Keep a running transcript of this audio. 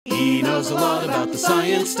knows a lot about the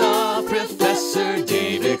science stuff. Professor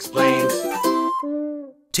Dave explains.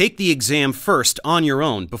 Take the exam first on your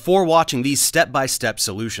own before watching these step-by-step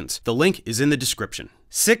solutions. The link is in the description.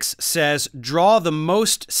 6 says, draw the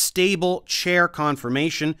most stable chair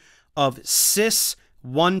conformation of cis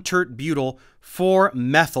 1-tert-butyl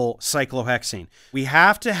 4-methyl cyclohexane. We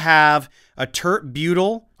have to have a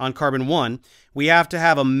tert-butyl on carbon 1, we have to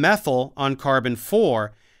have a methyl on carbon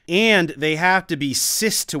 4, and they have to be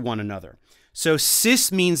cis to one another. So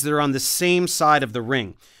cis means they're on the same side of the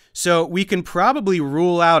ring. So we can probably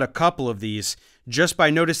rule out a couple of these just by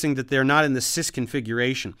noticing that they're not in the cis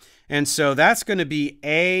configuration. And so that's going to be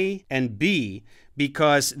A and B,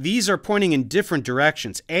 because these are pointing in different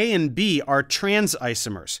directions. A and B are trans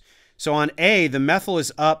isomers. So on A, the methyl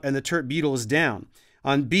is up and the tert-butyl is down.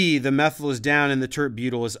 On B, the methyl is down and the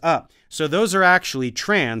tert-butyl is up. So those are actually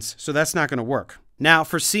trans, so that's not going to work. Now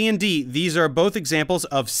for C and D, these are both examples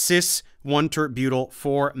of cis 1-tert-butyl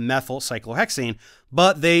 4-methyl cyclohexane,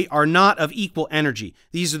 but they are not of equal energy.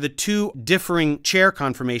 These are the two differing chair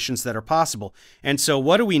conformations that are possible. And so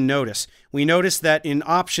what do we notice? We notice that in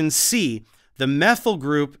option C, the methyl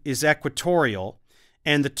group is equatorial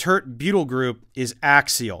and the tert-butyl group is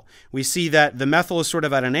axial. We see that the methyl is sort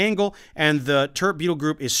of at an angle and the tert-butyl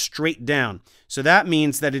group is straight down. So that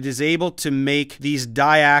means that it is able to make these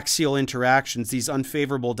diaxial interactions, these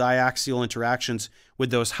unfavorable diaxial interactions with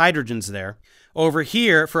those hydrogens there. Over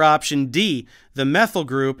here, for option D, the methyl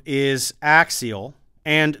group is axial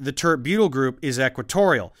and the tert-butyl group is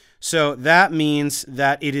equatorial. So that means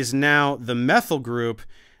that it is now the methyl group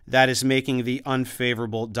that is making the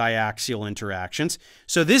unfavorable diaxial interactions.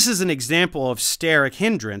 So this is an example of steric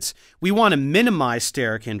hindrance. We want to minimize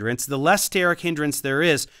steric hindrance. The less steric hindrance there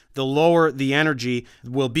is, the lower the energy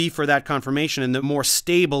will be for that conformation and the more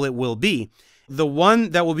stable it will be. The one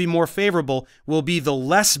that will be more favorable will be the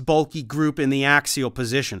less bulky group in the axial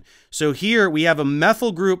position. So here we have a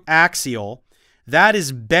methyl group axial. That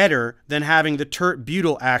is better than having the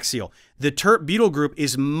tert-butyl axial. The tert-butyl group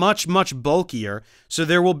is much, much bulkier, so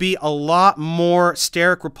there will be a lot more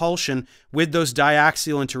steric repulsion with those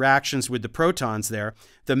diaxial interactions with the protons there.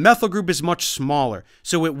 The methyl group is much smaller,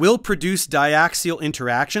 so it will produce diaxial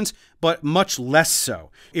interactions, but much less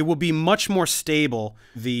so. It will be much more stable.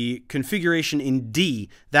 The configuration in D,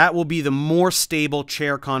 that will be the more stable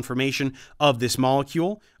chair conformation of this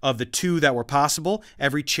molecule. Of the two that were possible,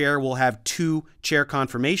 every chair will have 2 chair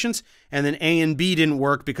conformations, and then A and B didn't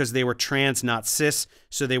work because they were trans, not cis,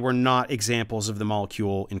 so they were not examples of the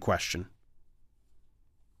molecule in question.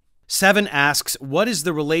 7 asks, what is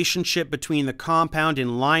the relationship between the compound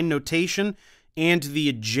in line notation and the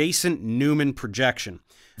adjacent Newman projection?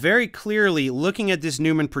 Very clearly, looking at this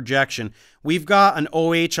Newman projection, we've got an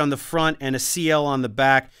OH on the front and a Cl on the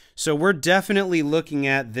back, so we're definitely looking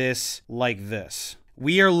at this like this.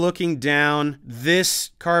 We are looking down this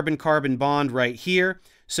carbon-carbon bond right here,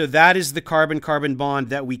 so that is the carbon-carbon bond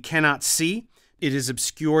that we cannot see. It is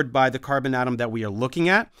obscured by the carbon atom that we are looking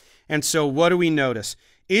at. And so what do we notice?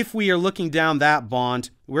 If we are looking down that bond,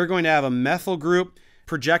 we're going to have a methyl group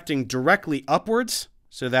projecting directly upwards,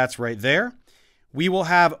 so that's right there. We will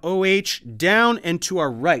have OH down and to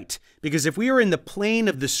our right, because if we are in the plane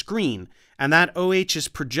of the screen and that OH is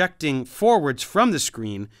projecting forwards from the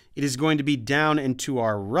screen, it is going to be down and to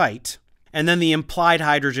our right. And then the implied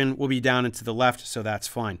hydrogen will be down and to the left, so that's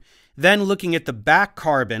fine. Then looking at the back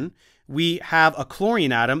carbon, we have a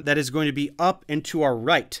chlorine atom that is going to be up and to our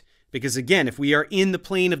right. Because again, if we are in the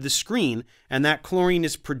plane of the screen and that chlorine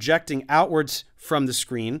is projecting outwards from the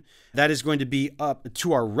screen, that is going to be up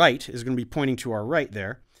to our right, is going to be pointing to our right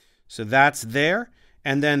there. So that's there.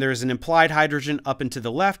 And then there's an implied hydrogen up and to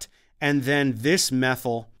the left. And then this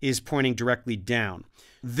methyl is pointing directly down.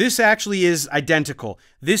 This actually is identical.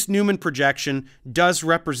 This Newman projection does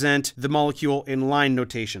represent the molecule in line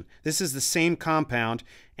notation. This is the same compound,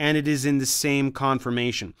 and it is in the same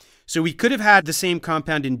conformation. So we could have had the same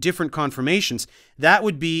compound in different conformations. That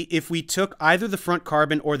would be if we took either the front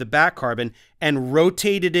carbon or the back carbon and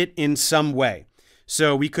rotated it in some way.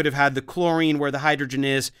 So we could have had the chlorine where the hydrogen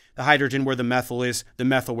is, the hydrogen where the methyl is, the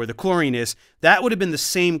methyl where the chlorine is. That would have been the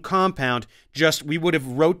same compound, just we would have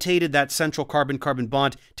rotated that central carbon-carbon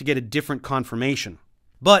bond to get a different conformation.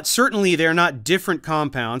 But certainly they're not different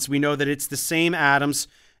compounds. We know that it's the same atoms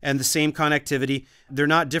and the same connectivity. They're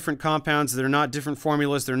not different compounds. They're not different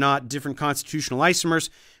formulas. They're not different constitutional isomers.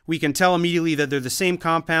 We can tell immediately that they're the same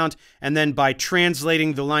compound, and then by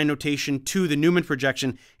translating the line notation to the Newman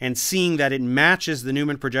projection and seeing that it matches the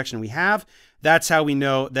Newman projection we have, that's how we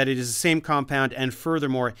know that it is the same compound and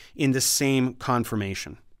furthermore in the same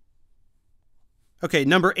conformation. Okay,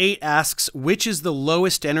 number 8 asks, which is the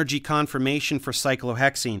lowest energy conformation for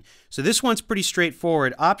cyclohexene? So this one's pretty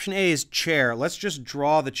straightforward. Option A is chair. Let's just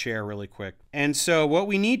draw the chair really quick. And so what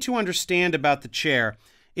we need to understand about the chair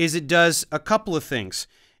is it does a couple of things.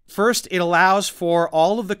 First, it allows for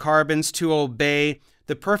all of the carbons to obey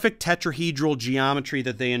the perfect tetrahedral geometry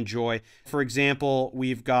that they enjoy. For example,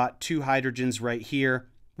 we've got 2 hydrogens right here.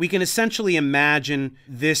 We can essentially imagine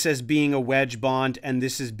this as being a wedge bond and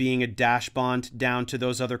this as being a dash bond down to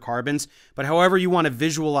those other carbons. But however you want to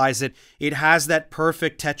visualize it, it has that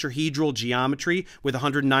perfect tetrahedral geometry with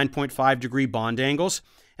 109.5 degree bond angles.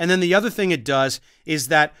 And then the other thing it does is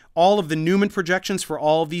that all of the Newman projections for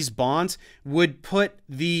all of these bonds would put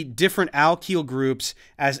the different alkyl groups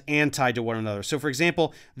as anti to one another. So for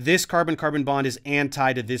example, this carbon-carbon bond is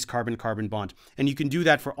anti to this carbon-carbon bond. And you can do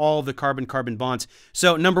that for all of the carbon-carbon bonds.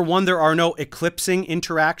 So number 1, there are no eclipsing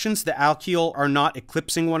interactions. The alkyl are not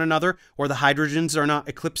eclipsing one another, or the hydrogens are not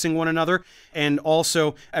eclipsing one another. And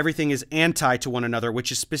also everything is anti to one another,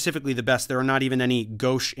 which is specifically the best. There are not even any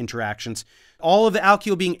gauche interactions. All of the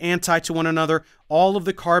alkyl being anti to one another, all of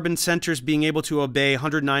the carbon centers being able to obey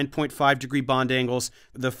 109.5 degree bond angles,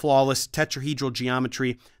 the flawless tetrahedral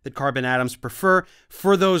geometry that carbon atoms prefer.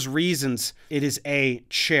 For those reasons, it is a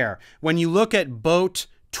chair. When you look at boat,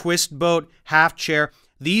 twist boat, half chair,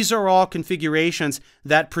 these are all configurations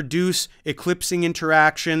that produce eclipsing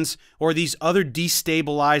interactions or these other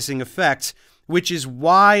destabilizing effects, which is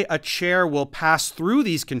why a chair will pass through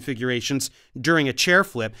these configurations during a chair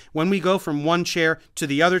flip. When we go from one chair to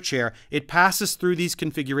the other chair, it passes through these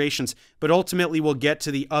configurations, but ultimately we'll get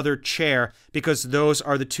to the other chair because those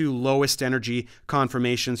are the 2 lowest energy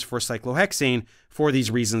conformations for cyclohexane for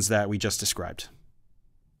these reasons that we just described.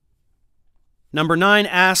 Number 9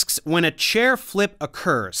 asks, when a chair flip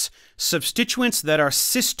occurs, substituents that are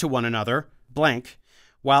cis to one another, blank,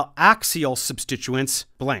 while axial substituents,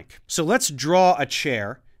 blank. So let's draw a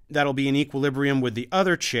chair that'll be in equilibrium with the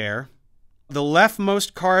other chair. The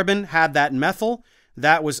leftmost carbon had that methyl.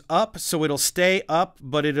 That was up, so it'll stay up,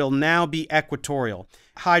 but it'll now be equatorial.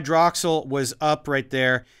 Hydroxyl was up right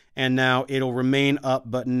there, and now it'll remain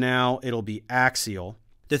up, but now it'll be axial.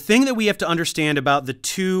 The thing that we have to understand about the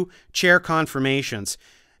 2 chair conformations,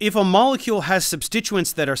 if a molecule has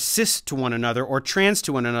substituents that are cis to one another or trans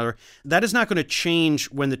to one another, that is not going to change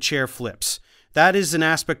when the chair flips. That is an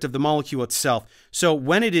aspect of the molecule itself. So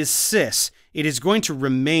when it is cis, it is going to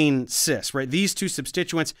remain cis, right? These 2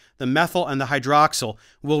 substituents, the methyl and the hydroxyl,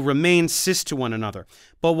 will remain cis to one another.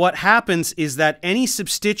 But what happens is that any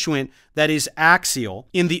substituent that is axial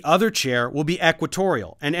in the other chair will be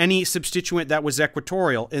equatorial, and any substituent that was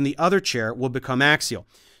equatorial in the other chair will become axial.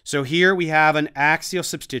 So here we have an axial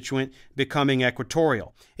substituent becoming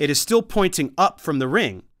equatorial. It is still pointing up from the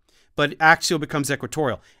ring, but axial becomes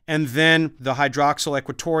equatorial. And then the hydroxyl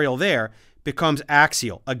equatorial there becomes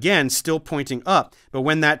axial. Again, still pointing up, but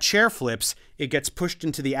when that chair flips, it gets pushed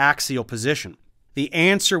into the axial position. The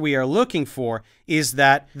answer we are looking for is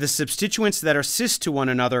that the substituents that are cis to one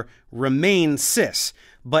another remain cis,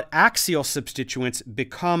 but axial substituents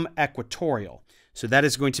become equatorial. So that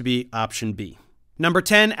is going to be option B. Number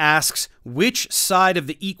 10 asks, which side of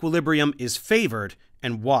the equilibrium is favored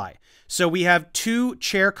and why? So we have 2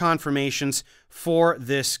 chair conformations for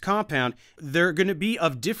this compound. They're going to be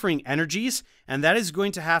of differing energies, and that is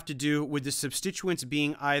going to have to do with the substituents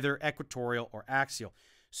being either equatorial or axial.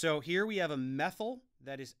 So here we have a methyl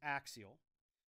that is axial.